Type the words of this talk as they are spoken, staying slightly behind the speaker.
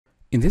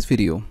In this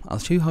video, I'll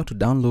show you how to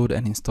download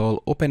and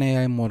install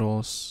OpenAI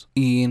models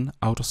in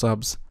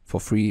AutoSubs for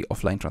free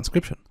offline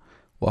transcription.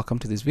 Welcome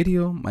to this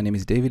video. My name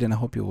is David and I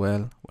hope you're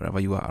well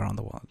wherever you are around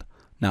the world.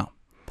 Now,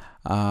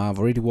 I've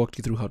already walked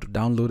you through how to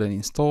download and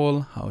install,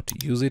 how to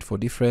use it for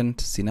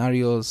different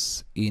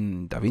scenarios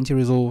in DaVinci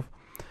Resolve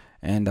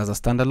and as a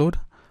standalone.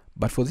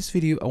 But for this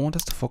video, I want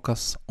us to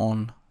focus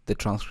on the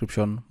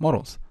transcription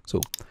models.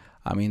 So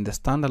I'm in the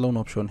standalone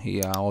option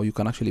here, or you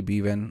can actually be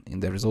even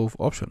in the Resolve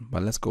option,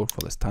 but let's go for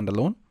the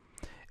standalone.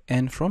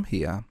 And from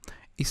here,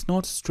 it's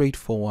not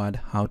straightforward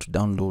how to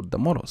download the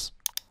models.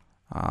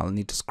 I'll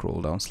need to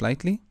scroll down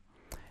slightly.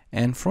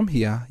 And from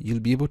here, you'll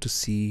be able to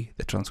see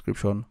the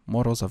transcription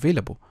models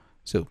available.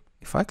 So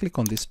if I click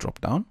on this drop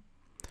down,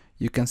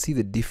 you can see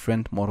the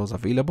different models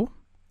available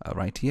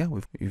right here.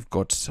 We've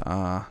got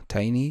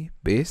tiny,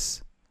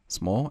 base,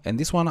 small, and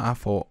this one are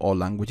for all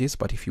languages,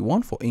 but if you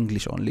want for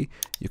English only,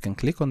 you can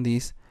click on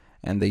this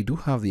and they do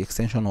have the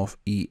extension of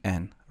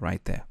EN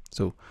right there.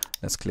 So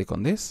let's click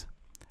on this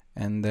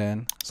and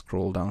then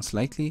scroll down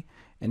slightly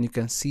and you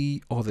can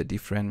see all the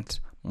different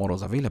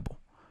models available.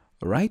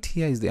 Right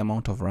here is the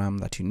amount of RAM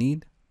that you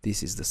need.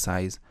 This is the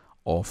size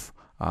of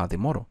the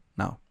model.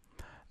 Now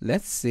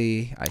let's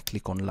say I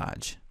click on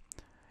large.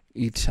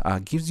 It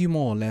gives you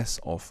more or less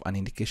of an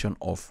indication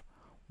of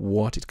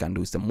what it can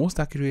do. It's the most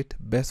accurate,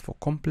 best for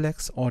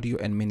complex audio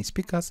and many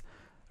speakers,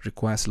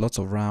 requires lots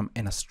of RAM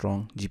and a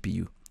strong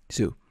GPU.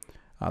 So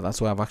that's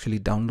why I've actually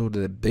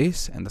downloaded the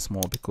base and the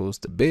small, because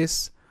the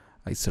base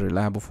is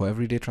reliable for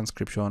everyday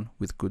transcription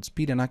with good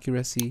speed and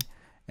accuracy.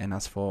 And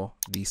as for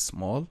the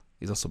small,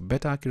 is also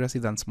better accuracy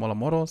than smaller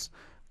models,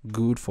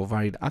 good for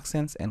varied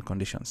accents and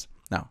conditions.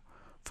 Now,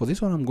 for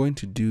this one, I'm going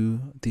to do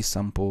this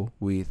sample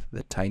with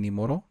the tiny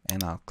model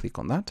and I'll click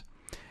on that.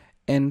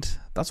 And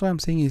that's why I'm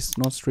saying it's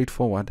not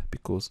straightforward,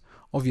 because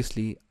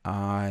obviously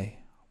I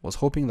was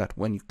hoping that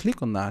when you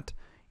click on that,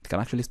 it can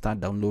actually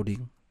start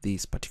downloading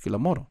this particular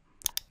model.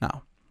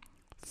 Now,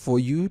 for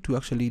you to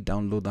actually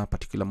download that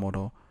particular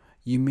model,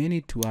 you may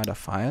need to add a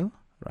file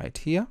right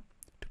here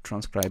to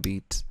transcribe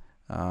it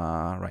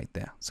right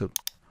there. So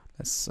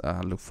let's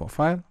look for a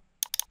file,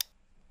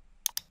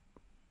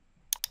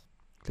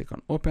 click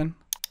on open,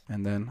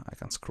 and then I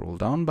can scroll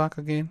down back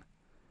again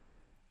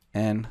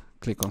and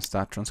click on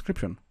start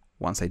transcription.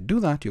 Once I do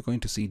that, you're going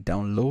to see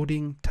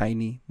downloading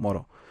tiny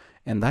model.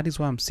 And that is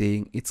why I'm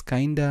saying it's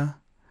kinda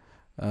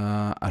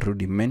a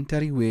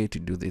rudimentary way to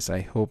do this. I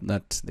hope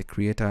that the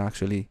creator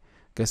actually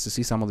gets to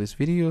see some of these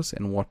videos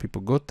and what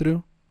people go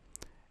through.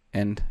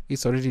 And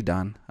it's already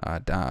done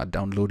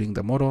downloading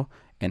the model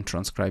and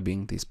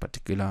transcribing this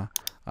particular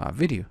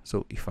video.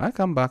 So if I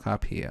come back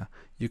up here,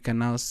 you can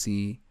now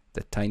see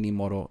the tiny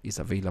model is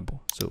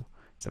available. So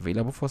it's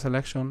available for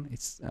selection.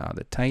 It's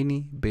the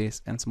tiny,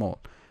 base, and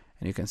small.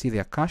 And you can see they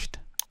are cached,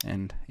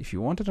 and if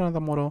you wanted another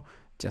model,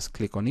 just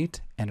click on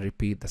it and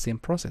repeat the same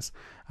process.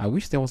 I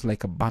wish there was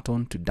like a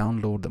button to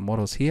download the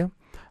models here,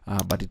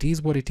 but it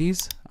is what it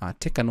is.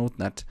 Take a note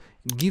that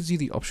it gives you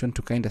the option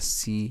to kind of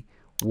see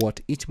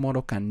what each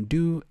model can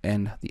do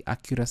and the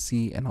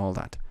accuracy and all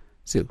that.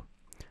 So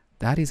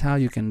that is how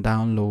you can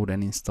download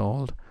and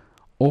install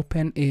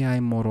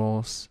OpenAI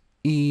models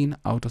in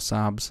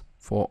AutoSubs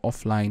for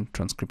offline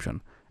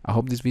transcription. I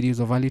hope this video is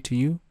of value to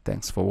you.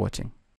 Thanks for watching.